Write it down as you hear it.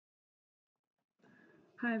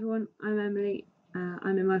Hi everyone, I'm Emily.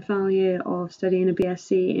 I'm in my final year of studying a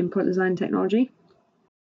BSc in Product Design Technology.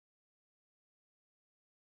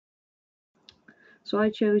 So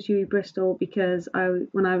I chose UWE Bristol because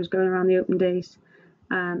when I was going around the open days,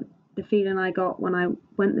 the feeling I got when I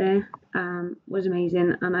went there was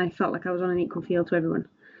amazing, and I felt like I was on an equal field to everyone.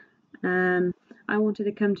 I wanted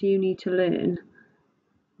to come to uni to learn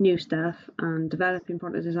new stuff and develop in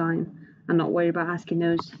product design and not worry about asking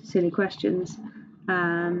those silly questions.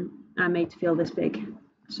 And made to feel this big.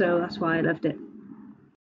 So that's why I loved it.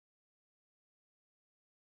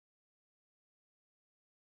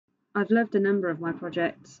 I've loved a number of my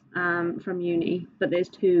projects from uni, but there's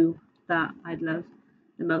two that I'd love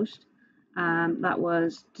the most. That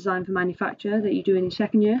was design for manufacture that you do in your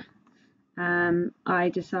second year.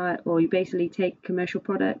 You basically take commercial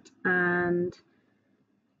product and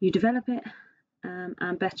you develop it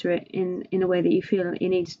and better it in a way that you feel it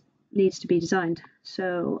needs to be designed.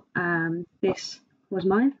 So this was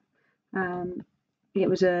mine. It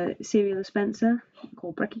was a cereal dispenser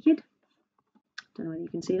called Brekkie Kid. Don't know whether you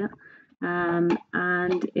can see that.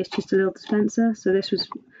 And it's just a little dispenser. So this was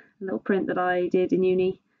a little print that I did in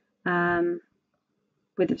uni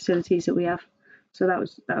with the facilities that we have. So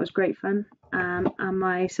that was great fun. And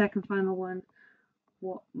my second favourite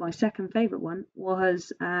one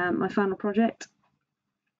was my final project.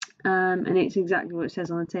 And it's exactly what it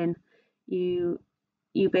says on the tin.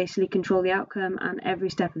 You basically control the outcome and every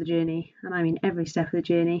step of the journey, and I mean every step of the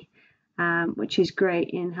journey, which is great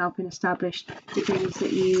in helping establish the things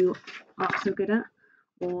that you are so good at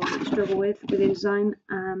or that you struggle with within design,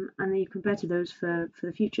 and then you can better those for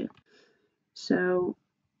the future. So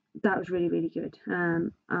that was really, really good,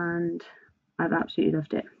 and I've absolutely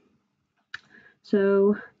loved it.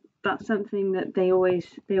 So that's something that they always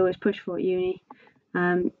push for at uni.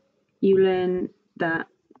 You learn that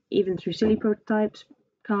even through silly prototypes,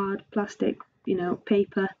 card, plastic,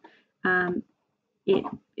 paper,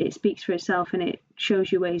 it speaks for itself and it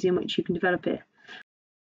shows you ways in which you can develop it.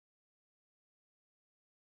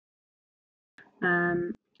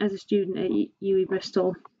 As a student at UWE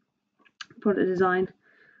Bristol Product Design,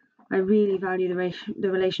 I really value the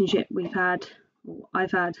relationship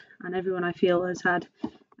I've had, and everyone I feel has had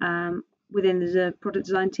within the product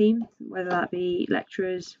design team, whether that be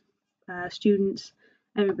lecturers, students,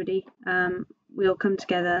 everybody. We all come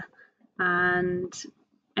together and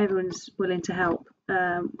everyone's willing to help.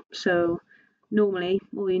 So normally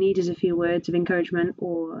all you need is a few words of encouragement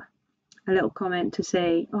or a little comment to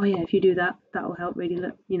say, oh yeah, if you do that, that'll help really,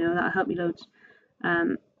 that'll help you loads.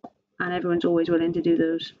 And everyone's always willing to do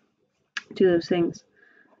those things.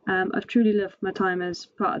 I've truly loved my time as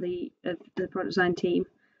part of the product design team,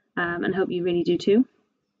 and hope you really do too.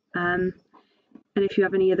 And if you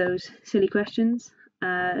have any of those silly questions,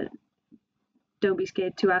 don't be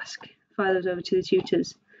scared to ask. Fire those over to the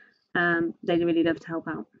tutors. They'd really love to help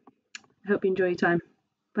out. I hope you enjoy your time.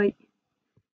 Bye.